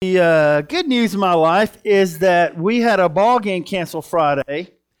The good news in my life is that we had a ball game canceled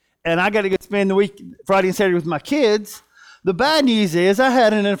Friday, and I got to go spend the week, Friday and Saturday, with my kids. The bad news is I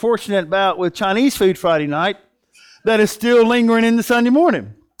had an unfortunate bout with Chinese food Friday night that is still lingering into Sunday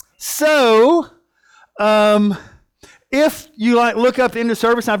morning. So, if you look up the end of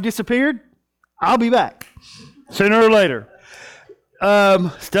service and I've disappeared, I'll be back sooner or later.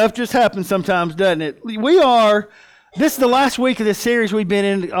 Stuff just happens sometimes, doesn't it? This is the last week of this series we've been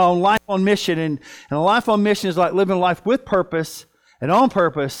in on Life on Mission, and a life on mission is like living life with purpose and on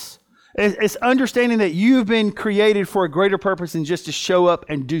purpose. It's understanding that you've been created for a greater purpose than just to show up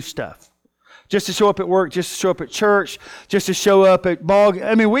and do stuff. Just to show up at work, just to show up at church, just to show up at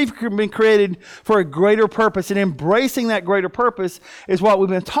we've been created for a greater purpose, and embracing that greater purpose is what we've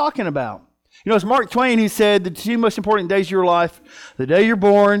been talking about. You know, it's Mark Twain who said the two most important days of your life, the day you're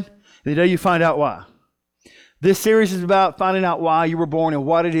born and the day you find out why. This series is about finding out why you were born and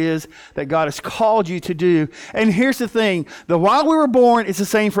what it is that God has called you to do. And here's the thing, the why we were born is the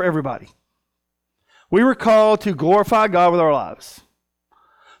same for everybody. We were called to glorify God with our lives.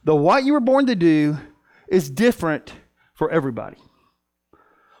 The what you were born to do is different for everybody.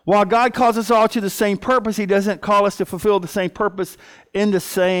 While God calls us all to the same purpose, He doesn't call us to fulfill the same purpose in the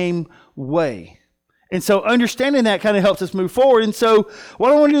same way. And so understanding that kind of helps us move forward. And so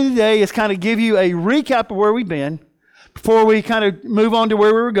what I want to do today is kind of give you a recap of where we've been before we kind of move on to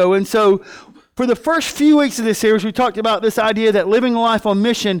where we were going. So for the first few weeks of this series, we talked about this idea that living a life on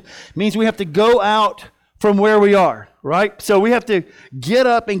mission means we have to go out from where we are, right? So we have to get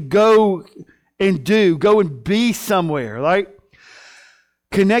up and go and be somewhere, right?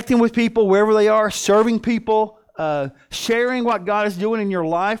 Connecting with people wherever they are, serving people, sharing what God is doing in your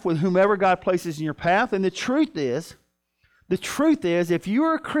life with whomever God places in your path. And the truth is, if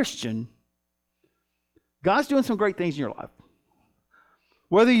you're a Christian, God's doing some great things in your life.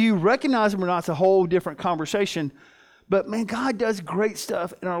 Whether you recognize them or not, it's a whole different conversation. But man, God does great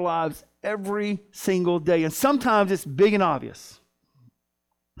stuff in our lives every single day. And sometimes it's big and obvious.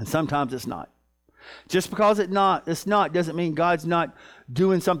 And sometimes it's not. Just because it's not doesn't mean God's not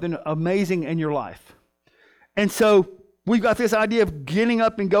doing something amazing in your life. And so we've got this idea of getting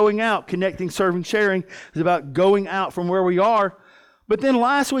up and going out, connecting, serving, sharing is about going out from where we are. But then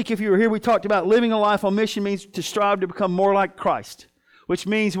last week, if you were here, we talked about living a life on mission means to strive to become more like Christ, which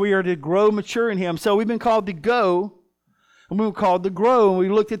means we are to grow, mature in Him. So we've been called to go, and we were called to grow. And we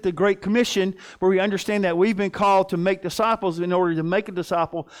looked at the Great Commission, where we understand that we've been called to make disciples. In order to make a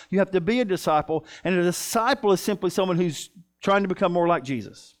disciple, you have to be a disciple. And a disciple is simply someone who's trying to become more like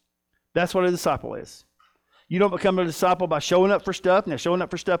Jesus. That's what a disciple is. You don't become a disciple by showing up for stuff. Now, showing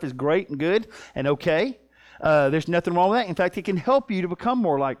up for stuff is great and good and okay. There's nothing wrong with that. In fact, it can help you to become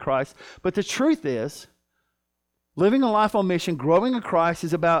more like Christ. But the truth is, living a life on mission, growing in Christ,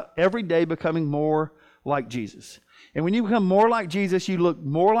 is about every day becoming more like Jesus. And when you become more like Jesus, you look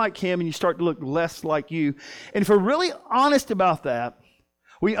more like Him and you start to look less like you. And if we're really honest about that,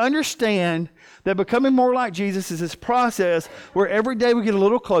 we understand that becoming more like Jesus is this process where every day we get a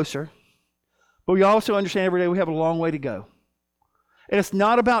little closer. But we also understand every day we have a long way to go. And it's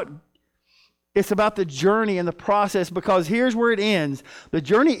about the journey and the process, because here's where it ends. The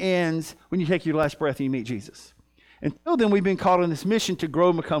journey ends when you take your last breath and you meet Jesus. Until then, we've been called on this mission to grow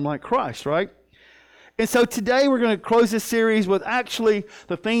and become like Christ, right? And so today we're going to close this series with actually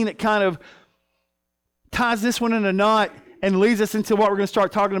the thing that kind of ties this one in a knot and leads us into what we're going to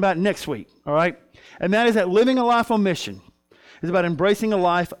start talking about next week, all right? And that is that living a life on mission is about embracing a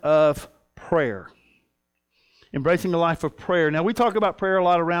life of prayer. Embracing a life of prayer. Now, we talk about prayer a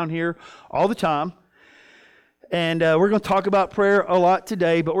lot around here all the time. And we're going to talk about prayer a lot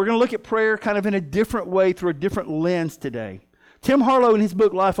today, but we're going to look at prayer kind of in a different way through a different lens today. Tim Harlow, in his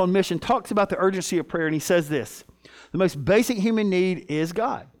book, Life on Mission, talks about the urgency of prayer, and he says this: the most basic human need is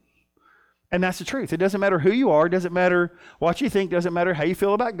God. And that's the truth. It doesn't matter who you are, doesn't matter what you think, doesn't matter how you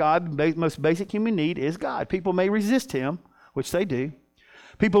feel about God. The most basic human need is God. People may resist Him, which they do.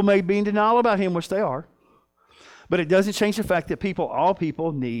 People may be in denial about Him, which they are. But it doesn't change the fact that all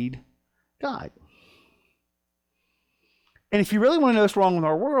people need God. And if you really want to know what's wrong with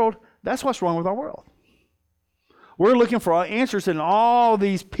our world, that's what's wrong with our world. We're looking for answers in all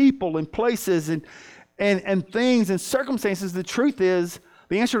these people and places and things and circumstances. The truth is,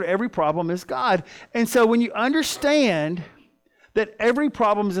 the answer to every problem is God. And so when you understand that every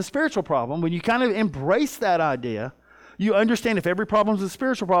problem is a spiritual problem, when you kind of embrace that idea, you understand if every problem is a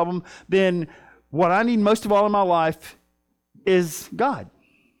spiritual problem, then what I need most of all in my life is God.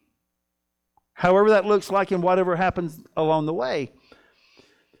 However that looks like and whatever happens along the way.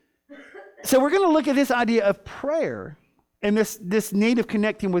 So we're going to look at this idea of prayer and this need of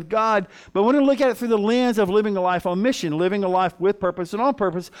connecting with God, but we're going to look at it through the lens of living a life on mission, living a life with purpose and on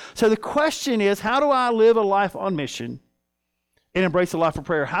purpose. So the question is, how do I live a life on mission and embrace a life of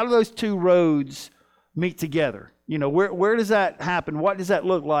prayer? How do those two roads meet together? You know, where does that happen? What does that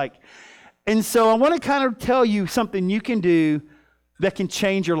look like? And so I want to kind of tell you something you can do that can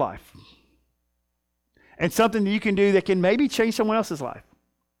change your life, and something that you can do that can maybe change someone else's life.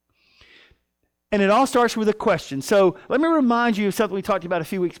 And it all starts with a question. So let me remind you of something we talked about a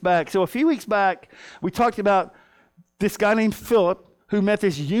few weeks back. So a few weeks back, we talked about this guy named Philip who met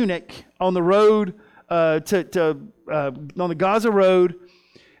this eunuch on the road on the Gaza road,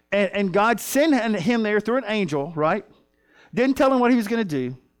 and God sent him there through an angel, right? Didn't tell him what he was going to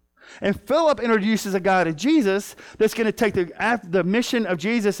do. And Philip introduces a guy to Jesus that's going to take the mission of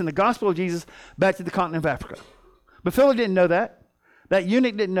Jesus and the gospel of Jesus back to the continent of Africa. But Philip didn't know that. That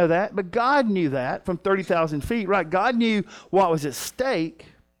eunuch didn't know that, but God knew that from 30,000 feet, right? God knew what was at stake.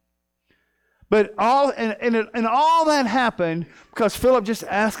 But all that happened because Philip just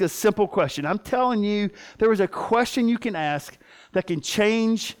asked a simple question. I'm telling you, there is a question you can ask that can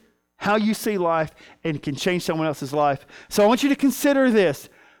change how you see life and can change someone else's life. So I want you to consider this.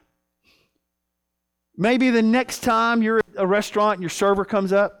 Maybe the next time you're at a restaurant and your server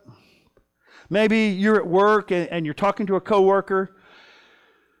comes up. Maybe you're at work and you're talking to a coworker.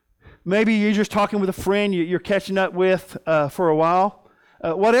 Maybe you're just talking with a friend you're catching up with for a while.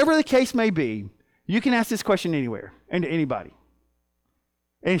 Whatever the case may be, you can ask this question anywhere and to anybody.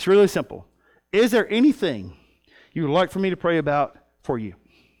 And it's really simple. Is there anything you would like for me to pray about for you?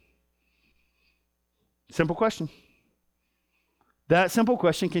 Simple question. That simple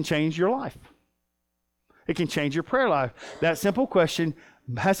question can change your life. It can change your prayer life. That simple question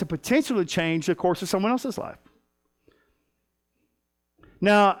has the potential to change the course of someone else's life.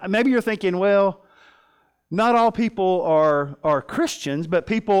 Now, maybe you're thinking, well, not all people are Christians, but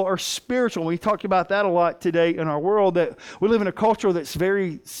people are spiritual. We talked about that a lot today in our world, that we live in a culture that's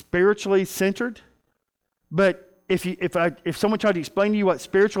very spiritually centered. But if someone tried to explain to you what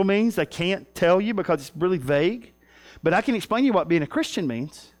spiritual means, they can't tell you because it's really vague. But I can explain to you what being a Christian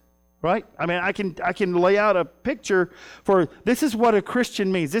means, right? I mean, I can lay out a picture for this is what a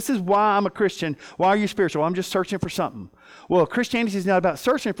Christian means. This is why I'm a Christian. Why are you spiritual? I'm just searching for something. Well, Christianity is not about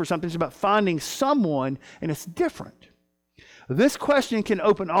searching for something. It's about finding someone, and it's different. This question can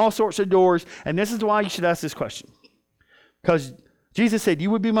open all sorts of doors, and this is why you should ask this question. Because Jesus said, you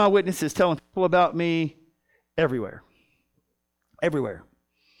would be my witnesses telling people about me everywhere. Everywhere.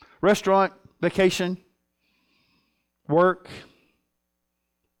 Restaurant, vacation, work,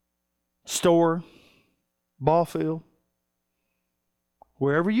 store, ball field.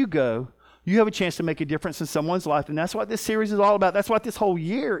 Wherever you go, you have a chance to make a difference in someone's life. And that's what this series is all about. That's what this whole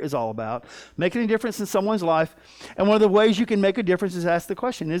year is all about. Making a difference in someone's life. And one of the ways you can make a difference is ask the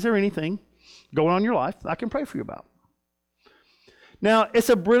question, is there anything going on in your life I can pray for you about? Now, it's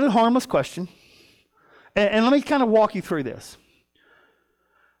a really harmless question. And let me kind of walk you through this.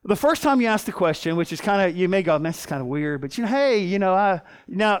 The first time you ask the question, which is kind of, you may go, man, this is kind of weird, but now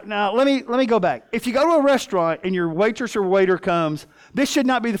let me go back. If you go to a restaurant and your waitress or waiter comes, this should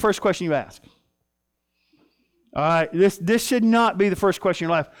not be the first question you ask. All right, this should not be the first question in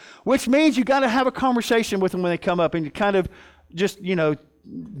your life, which means you got to have a conversation with them when they come up and you kind of just,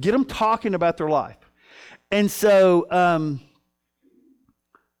 get them talking about their life. And so,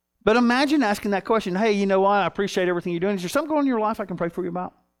 but imagine asking that question, hey, you know what, I appreciate everything you're doing. Is there something going on in your life I can pray for you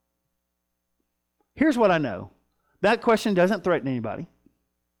about? Here's what I know. That question doesn't threaten anybody,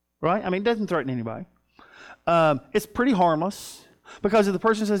 right? I mean, it doesn't threaten anybody. It's pretty harmless because if the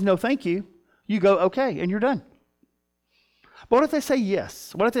person says, no, thank you, you go, okay, and you're done. But what if they say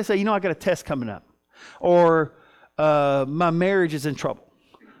yes? What if they say, I got a test coming up? Or my marriage is in trouble?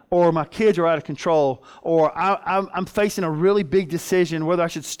 Or my kids are out of control? Or I'm facing a really big decision whether I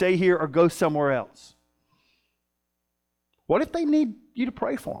should stay here or go somewhere else? What if they need you to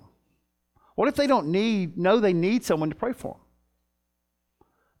pray for them? What if they don't know they need someone to pray for them?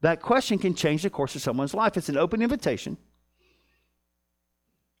 That question can change the course of someone's life. It's an open invitation.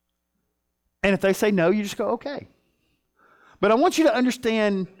 And if they say no, you just go, okay. But I want you to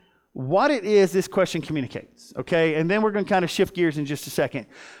understand what it is this question communicates, okay? And then we're going to kind of shift gears in just a second.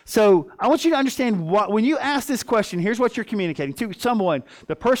 So I want you to understand when you ask this question, here's what you're communicating to someone,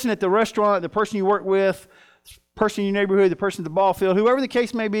 the person at the restaurant, the person you work with, person in your neighborhood, the person at the ball field, whoever the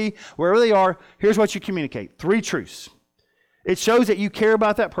case may be, wherever they are, here's what you communicate. 3 truths. It shows that you care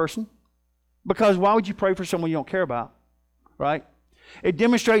about that person, because why would you pray for someone you don't care about, right? It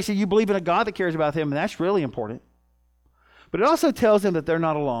demonstrates that you believe in a God that cares about them, and that's really important. But it also tells them that they're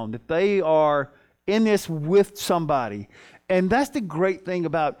not alone, that they are in this with somebody. And that's the great thing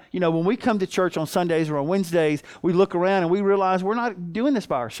about, when we come to church on Sundays or on Wednesdays, we look around and we realize we're not doing this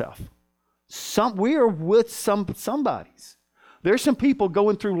by ourselves. We are with somebody's. There's some people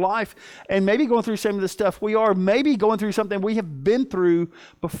going through life and maybe going through some of the stuff we are, maybe going through something we have been through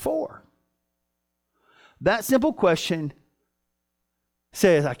before. That simple question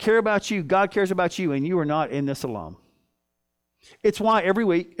says, I care about you, God cares about you, and you are not in this alone. It's why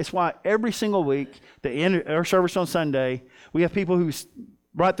every single week, the end of our service on Sunday, we have people who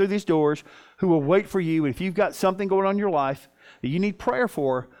right through these doors who will wait for you. And if you've got something going on in your life that you need prayer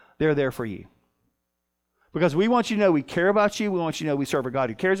for, they're there for you. Because we want you to know we care about you. We want you to know we serve a God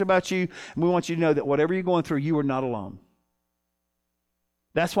who cares about you. And we want you to know that whatever you're going through, you are not alone.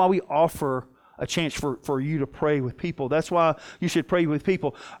 That's why we offer a chance for you to pray with people. That's why you should pray with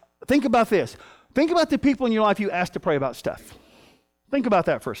people. Think about this. Think about the people in your life you ask to pray about stuff. Think about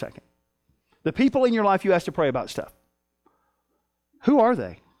that for a second. The people in your life you ask to pray about stuff. Who are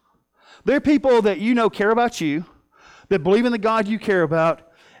they? They're people that you know care about you, that believe in the God you care about,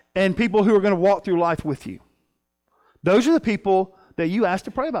 and people who are going to walk through life with you. Those are the people that you ask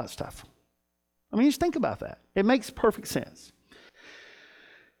to pray about stuff. I mean, just think about that. It makes perfect sense.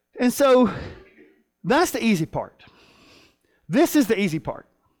 And so, that's the easy part. This is the easy part.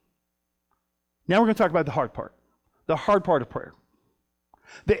 Now we're going to talk about the hard part of prayer.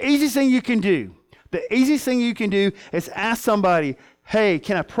 The easiest thing you can do is ask somebody, hey,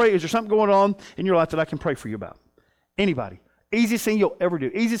 can I pray? Is there something going on in your life that I can pray for you about? Anybody. Easiest thing you'll ever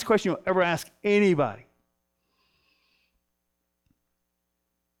do. Easiest question you'll ever ask anybody.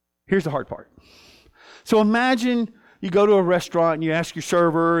 Here's the hard part. So imagine you go to a restaurant and you ask your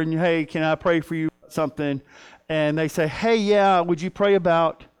server and hey, can I pray for you about something? And they say, hey, yeah, would you pray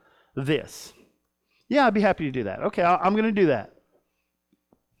about this? Yeah, I'd be happy to do that. Okay, I'm going to do that.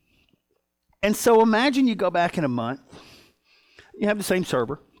 And so imagine you go back in a month. You have the same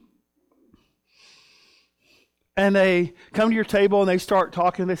server. And they come to your table and they start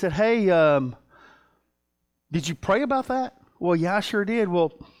talking. They said, hey, did you pray about that? Well, yeah, I sure did.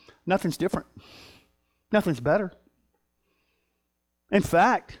 Well, nothing's different. Nothing's better. In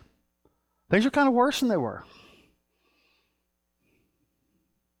fact, things are kind of worse than they were.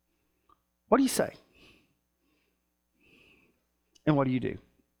 What do you say? And what do you do?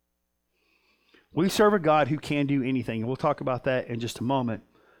 We serve a God who can do anything. And we'll talk about that in just a moment.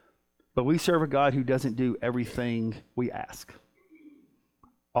 But we serve a God who doesn't do everything we ask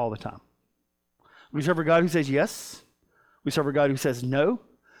all the time. We serve a God who says yes. We serve a God who says no.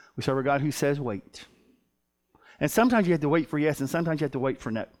 We serve a God who says wait. And sometimes you have to wait for yes, and sometimes you have to wait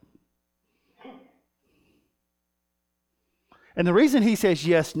for no. And the reason he says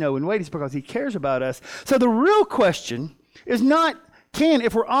yes, no, and wait is because he cares about us. So the real question is not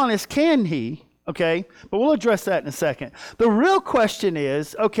if we're honest, can he? Okay, but we'll address that in a second. The real question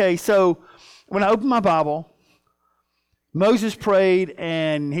is, okay, so when I open my Bible, Moses prayed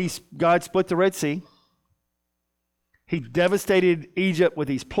and God split the Red Sea. He devastated Egypt with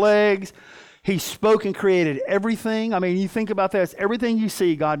these plagues. He spoke and created everything. I mean, you think about this, everything you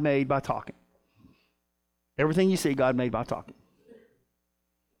see God made by talking. Everything you see God made by talking.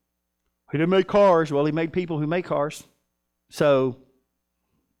 He didn't make cars. Well, he made people who make cars. So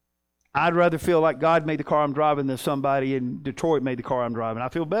I'd rather feel like God made the car I'm driving than somebody in Detroit made the car I'm driving. I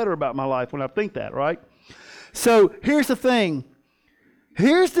feel better about my life when I think that, right? So here's the thing.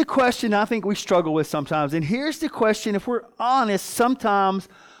 Here's the question I think we struggle with sometimes. And here's the question, if we're honest, sometimes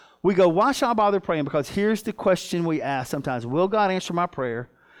we go, why should I bother praying? Because here's the question we ask sometimes. Will God answer my prayer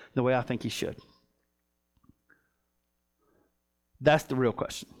the way I think he should? That's the real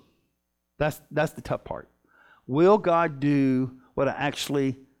question. That's the tough part. Will God do what I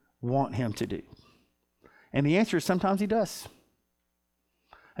actually want him to do? And the answer is sometimes he does.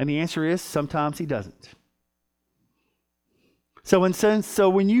 And the answer is sometimes he doesn't. So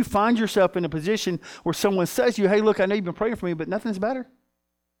when you find yourself in a position where someone says to you, hey, look, I know you've been praying for me, but nothing's better.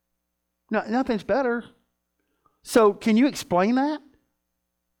 No, nothing's better. So can you explain that?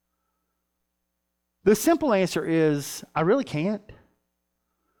 The simple answer is, I really can't.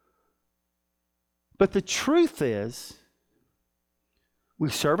 But the truth is, we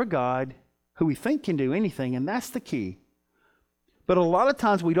serve a God who we think can do anything, and that's the key. But a lot of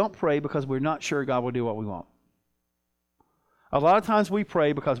times we don't pray because we're not sure God will do what we want. A lot of times we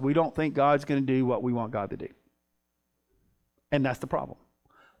pray because we don't think God's going to do what we want God to do. And that's the problem.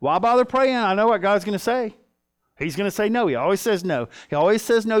 Why bother praying? I know what God's going to say. He's going to say no. He always says no. He always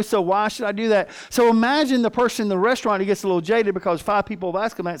says no, so why should I do that? So imagine the person in the restaurant who gets a little jaded because 5 people have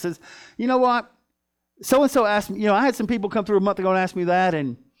asked him that and says, you know what? So-and-so asked me, I had some people come through a month ago and ask me that,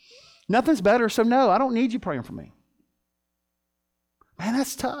 and Nothing's better, so no, I don't need you praying for me. Man,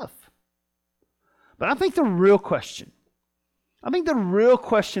 that's tough. But I think the real question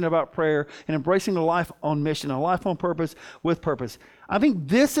about prayer and embracing a life on mission, a life on purpose, with purpose, I think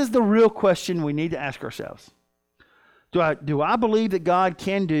this is the real question we need to ask ourselves. Do I believe that God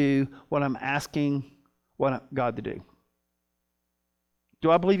can do what I'm asking God to do? Do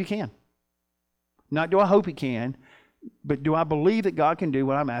I believe He can? Not do I hope He can, but do I believe that God can do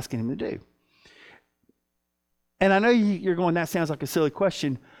what I'm asking Him to do? And I know you're going, that sounds like a silly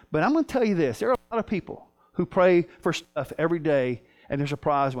question, but I'm going to tell you this. There are a lot of people who pray for stuff every day and they're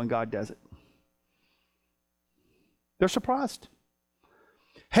surprised when God does it. They're surprised.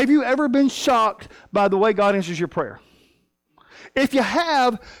 Have you ever been shocked by the way God answers your prayer? If you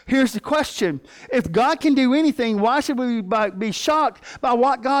have, here's the question. If God can do anything, why should we be shocked by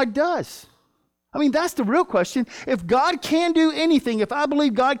what God does? I mean, that's the real question. If God can do anything, if I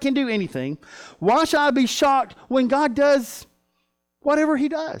believe God can do anything, why should I be shocked when God does whatever He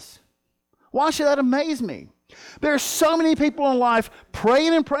does? Why should that amaze me? There are so many people in life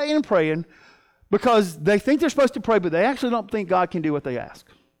praying and praying and praying because they think they're supposed to pray, but they actually don't think God can do what they ask.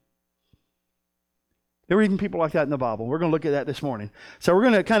 There are even people like that in the Bible. We're going to look at that this morning. So we're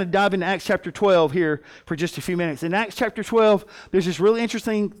going to kind of dive into Acts chapter 12 here for just a few minutes. In Acts chapter 12, there's this really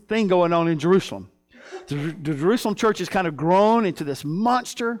interesting thing going on in Jerusalem. The Jerusalem church has kind of grown into this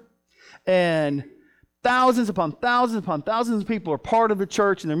monster, and thousands upon thousands upon thousands of people are part of the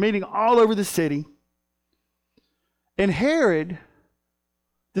church, and they're meeting all over the city. And Herod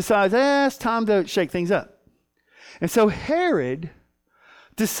decides, it's time to shake things up. And so Herod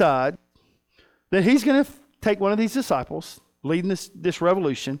decides that he's going to take one of these disciples, leading this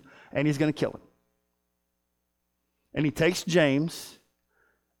revolution, and he's going to kill him. And he takes James,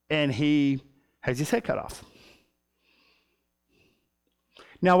 and he has his head cut off.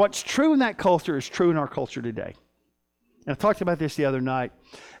 Now, what's true in that culture is true in our culture today. And I talked about this the other night,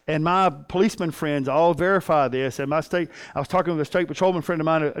 and my policeman friends all verify this. And I was talking with a state patrolman friend of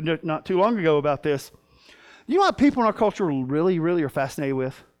mine not too long ago about this. You know what people in our culture really, really are fascinated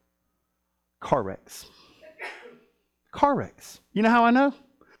with? Car wrecks. Car wrecks. You know how I know?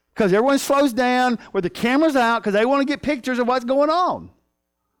 Because everyone slows down with the cameras out because they want to get pictures of what's going on.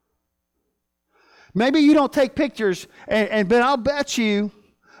 Maybe you don't take pictures, but I'll bet you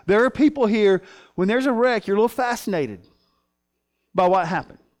there are people here, when there's a wreck, you're a little fascinated by what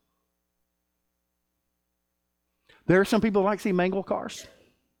happened. There are some people who like to see mangled cars.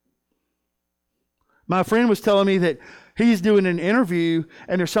 My friend was telling me that he's doing an interview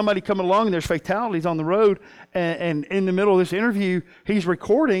and there's somebody coming along and there's fatalities on the road, and in the middle of this interview, he's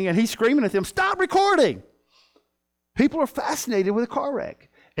recording and he's screaming at them, "Stop recording!" People are fascinated with a car wreck.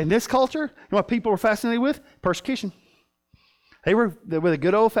 In this culture, you know what people were fascinated with? Persecution. They were with a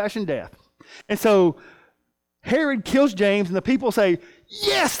good old-fashioned death. And so Herod kills James, and the people say,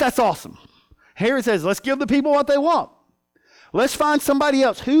 "Yes, that's awesome." Herod says, "Let's give the people what they want. Let's find somebody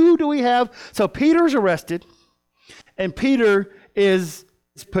else. Who do we have?" So Peter's arrested, and Peter is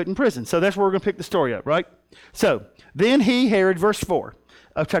put in prison. So that's where we're going to pick the story up, right? So then he, Herod, verse 4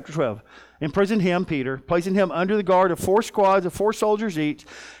 of chapter 12, imprisoned him, Peter, placing him under the guard of 4 squads of 4 soldiers each.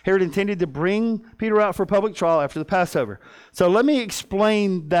 Herod intended to bring Peter out for public trial after the Passover. So let me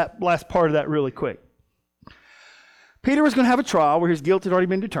explain that last part of that really quick. Peter was going to have a trial where his guilt had already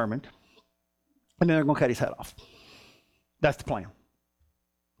been determined, and then they're going to cut his head off. That's the plan.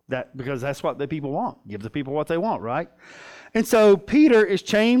 Because that's what the people want. Give the people what they want, right? And so Peter is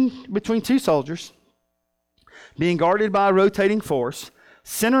chained between 2 soldiers, being guarded by a rotating force,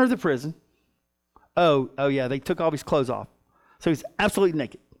 center of the prison. Oh yeah, they took all his clothes off. So he's absolutely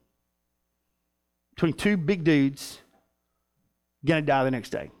naked. Between 2 big dudes, gonna die the next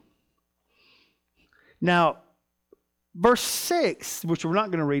day. Now, verse 6, which we're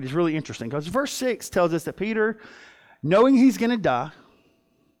not going to read, is really interesting because verse 6 tells us that Peter, knowing he's going to die,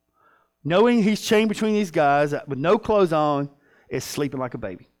 knowing he's chained between these guys with no clothes on, is sleeping like a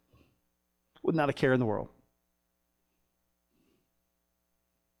baby with not a care in the world.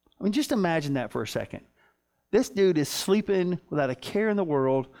 I mean, just imagine that for a second. This dude is sleeping without a care in the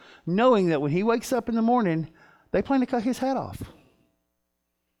world, knowing that when he wakes up in the morning, they plan to cut his head off.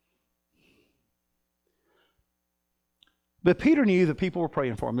 But Peter knew that people were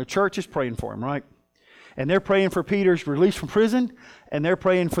praying for him. The church is praying for him, right? And they're praying for Peter's release from prison, and they're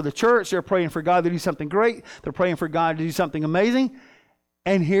praying for the church. They're praying for God to do something great. They're praying for God to do something amazing.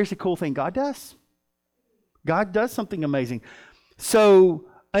 And here's the cool thing God does. God does something amazing. So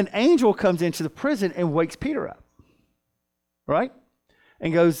an angel comes into the prison and wakes Peter up, right?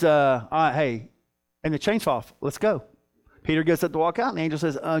 And goes, all right, hey, and the chains fall off. Let's go. Peter gets up to walk out, and the angel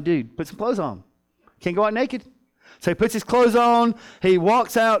says, "Oh, dude, put some clothes on. Can't go out naked." So he puts his clothes on, he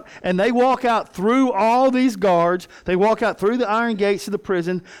walks out, and they walk out through all these guards. They walk out through the iron gates of the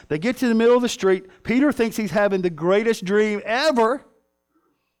prison. They get to the middle of the street. Peter thinks he's having the greatest dream ever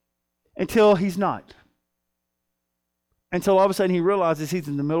until he's not. Until all of a sudden he realizes he's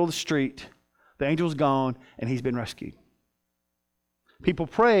in the middle of the street, the angel's gone, and he's been rescued. People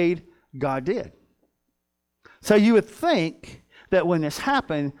prayed, God did. So you would think that when this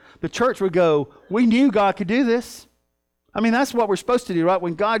happened, the church would go, we knew God could do this. I mean, that's what we're supposed to do, right?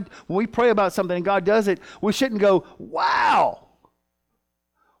 When we pray about something and God does it, we shouldn't go, wow.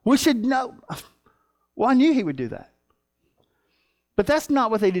 We should know. Well, I knew he would do that. But that's not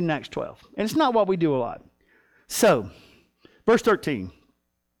what they did in Acts 12. And it's not what we do a lot. So, verse 13.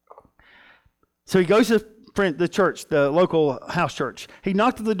 So he goes to the church, the local house church. He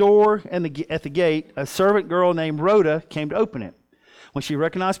knocked at the door and at the gate. A servant girl named Rhoda came to open it. When she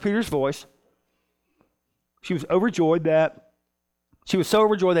recognized Peter's voice, she was so overjoyed that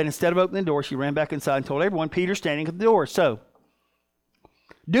instead of opening the door, she ran back inside and told everyone Peter's standing at the door. So,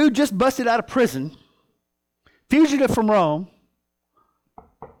 dude just busted out of prison, fugitive from Rome.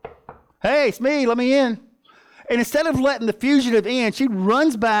 Hey, it's me, let me in. And instead of letting the fugitive in, she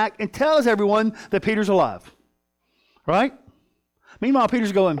runs back and tells everyone that Peter's alive. Right? Meanwhile,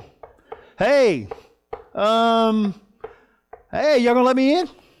 Peter's going, hey, y'all gonna let me in?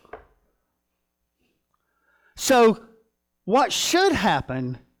 So, what should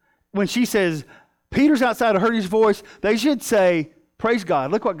happen when she says, Peter's outside, I heard his voice, they should say, praise God,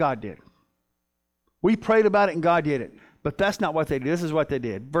 look what God did. We prayed about it and God did it. But that's not what they did. This is what they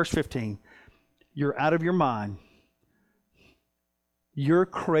did. Verse 15. You're out of your mind. You're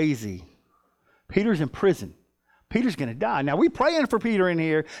crazy. Peter's in prison. Peter's going to die. Now, we're praying for Peter in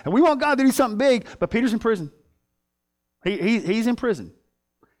here, and we want God to do something big, but Peter's in prison. He's in prison.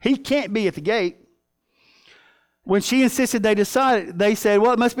 He can't be at the gate. When she insisted they said,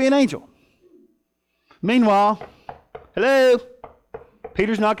 well, it must be an angel. Meanwhile, hello,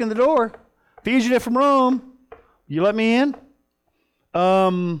 Peter's knocking the door. Fugitive from Rome. You let me in?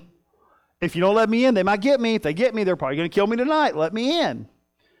 If you don't let me in, they might get me. If they get me, they're probably going to kill me tonight. Let me in.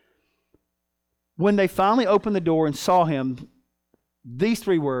 When they finally opened the door and saw him, these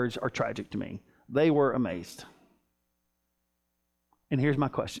three words are tragic to me. They were amazed. And here's my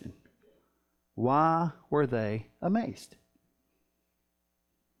question. Why were they amazed?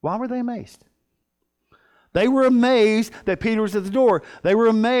 Why were they amazed? They were amazed that Peter was at the door. They were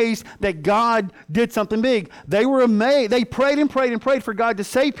amazed that God did something big. They were amazed. They prayed and prayed and prayed for God to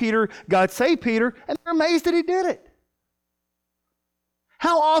save Peter. God saved Peter, and they're amazed that he did it.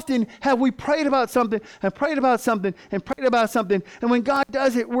 How often have we prayed about something and prayed about something and prayed about something, and when God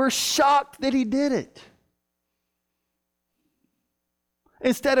does it, we're shocked that he did it?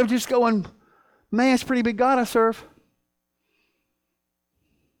 Instead of just going, man, it's a pretty big God I serve.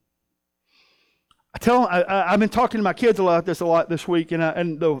 I've been talking to my kids a lot this week,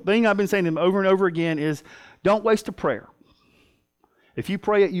 and the thing I've been saying to them over and over again is, don't waste a prayer. If you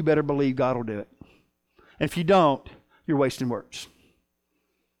pray it, you better believe God will do it. And if you don't, you're wasting words.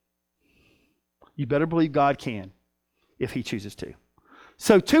 You better believe God can, if he chooses to.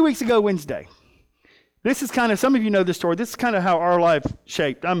 So 2 weeks ago, Wednesday, this is kind of, some of you know this story, this is kind of how our life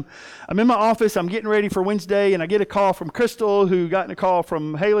shaped. I'm in my office, I'm getting ready for Wednesday, and I get a call from Crystal, who got a call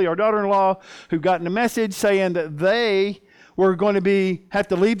from Haley, our daughter-in-law, who got a message saying that they were going to have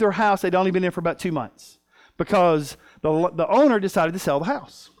to leave their house. They'd only been there for about 2 months because the owner decided to sell the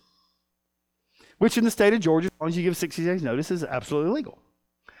house, which in the state of Georgia, as long as you give 60 days notice, is absolutely legal.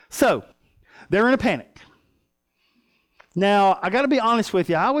 So they're in a panic. Now, I got to be honest with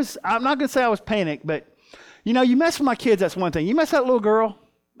you. I'm not going to say I was panicked, but you know, you mess with my kids, that's one thing. You mess with that little girl,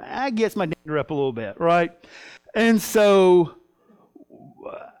 that gets my dander up a little bit, right? And so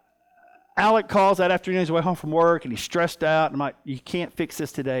Alec calls that afternoon, he's way home from work, and he's stressed out. And I'm like, you can't fix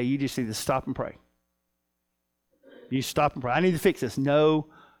this today. You just need to stop and pray. You stop and pray. I need to fix this. No,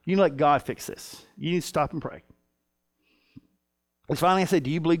 you let God fix this. You need to stop and pray. And finally I said, do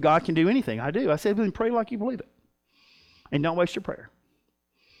you believe God can do anything? I do. I said, then pray like you believe it. And don't waste your prayer.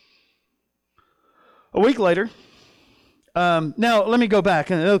 A week later, now let me go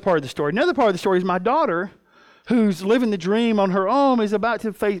back. Another part of the story. Another part of the story is my daughter, who's living the dream on her own, is about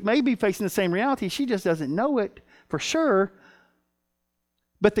to maybe facing the same reality. She just doesn't know it for sure.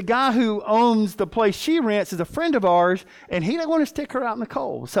 But the guy who owns the place she rents is a friend of ours, and he doesn't want to stick her out in the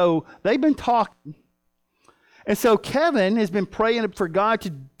cold. So they've been talking. And so Kevin has been praying for God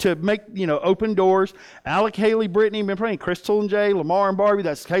to make, open doors. Alec, Haley, Brittany have been praying. Crystal and Jay, Lamar and Barbie,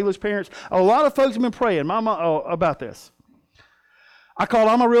 that's Kayla's parents. A lot of folks have been praying, Mama, about this. I called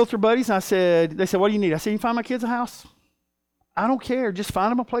all my realtor buddies and they said, what do you need? I said, you find my kids a house? I don't care. Just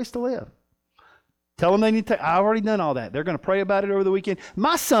find them a place to live. Tell them they need to, I've already done all that. They're going to pray about it over the weekend.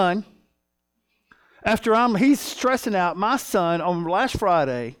 My son, he's stressing out, my son on last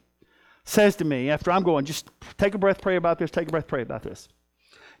Friday says to me, after I'm going, just take a breath, pray about this, take a breath, pray about this.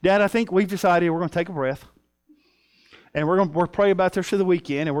 Dad, I think we've decided we're going to take a breath and we're pray about this for the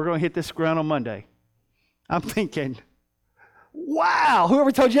weekend and we're going to hit this ground on Monday. I'm thinking, wow,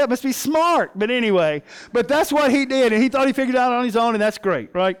 whoever told you that must be smart. But anyway, but that's what he did, and he thought he figured it out on his own, and that's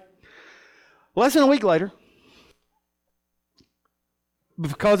great, right? Less than a week later,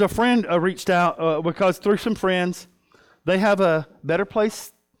 because a friend reached out, because through some friends, they have a better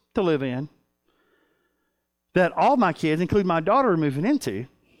place to live in that all my kids, including my daughter, are moving into,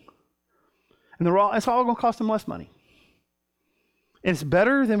 and it's all going to cost them less money. And it's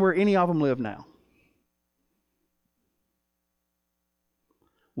better than where any of them live now.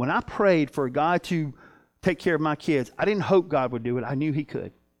 When I prayed for God to take care of my kids, I didn't hope God would do it. I knew He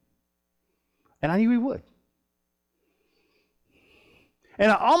could. And I knew He would.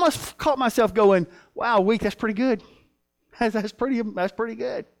 And I almost caught myself going, wow, a week, that's pretty good. That's pretty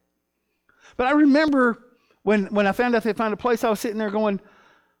good. But I remember when I found out they found a place, I was sitting there going,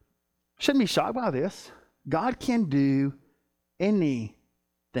 shouldn't be shocked by this. God can do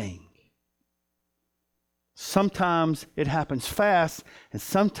anything. Sometimes it happens fast, and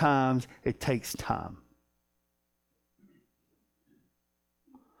sometimes it takes time.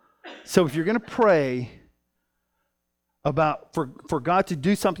 So if you're going to pray for God to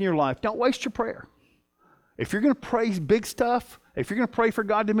do something in your life, don't waste your prayer. If you're going to pray big stuff, if you're going to pray for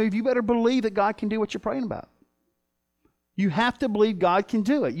God to move, you better believe that God can do what you're praying about. You have to believe God can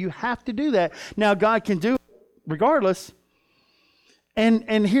do it. You have to do that. Now, God can do it regardless.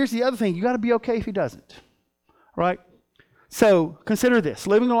 And here's the other thing. You got to be okay if He doesn't. Right? So consider this.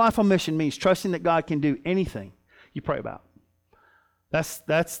 Living a life on mission means trusting that God can do anything you pray about. That's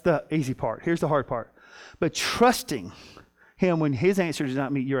the easy part. Here's the hard part. But trusting Him when His answer does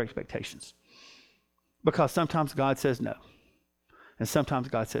not meet your expectations. Because sometimes God says no. And sometimes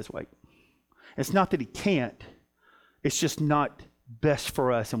God says wait. It's not that He can't. It's just not best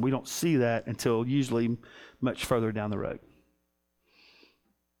for us. And we don't see that until usually much further down the road.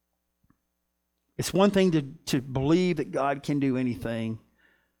 It's one thing to believe that God can do anything,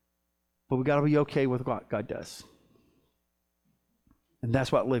 but we got to be okay with what God does. And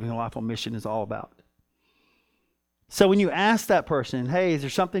that's what living a life on mission is all about. So when you ask that person, hey, is there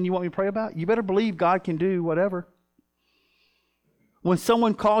something you want me to pray about? You better believe God can do whatever. When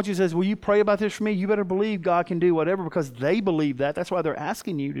someone calls you and says, will you pray about this for me? You better believe God can do whatever because they believe that. That's why they're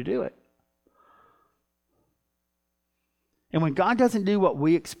asking you to do it. And when God doesn't do what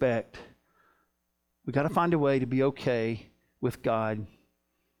we expect, we got to find a way to be okay with God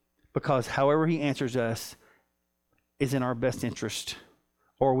because however He answers us is in our best interest,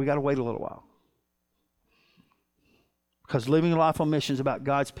 or we got to wait a little while. Because living a life on mission is about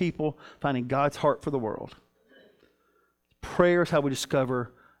God's people, finding God's heart for the world. Prayer is how we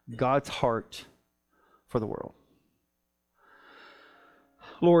discover God's heart for the world.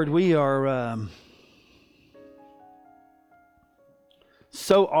 Lord, we are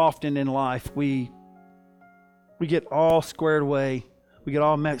so often in life we get all squared away. We get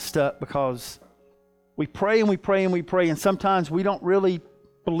all messed up because we pray and we pray and we pray, and sometimes we don't really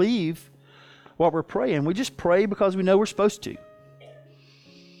believe what we're praying. We just pray because we know we're supposed to.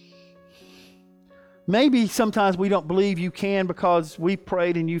 Maybe sometimes we don't believe you can because we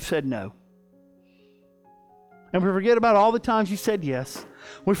prayed and you've said no. And we forget about all the times you said yes.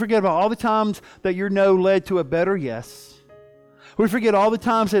 We forget about all the times that your no led to a better yes. We forget all the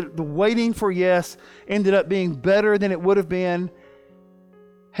times that the waiting for yes ended up being better than it would have been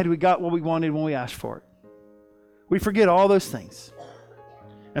had we got what we wanted when we asked for it. We forget all those things.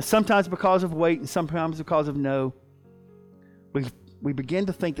 And sometimes because of wait and sometimes because of no, we begin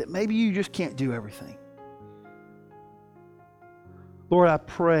to think that maybe you just can't do everything. Lord, I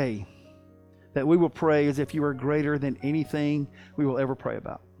pray that we will pray as if you are greater than anything we will ever pray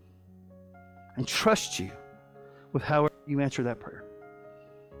about. And trust you with however you answer that prayer.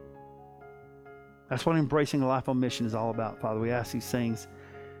 That's what embracing a life on mission is all about, Father. We ask these things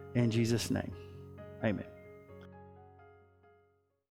in Jesus' name. Amen.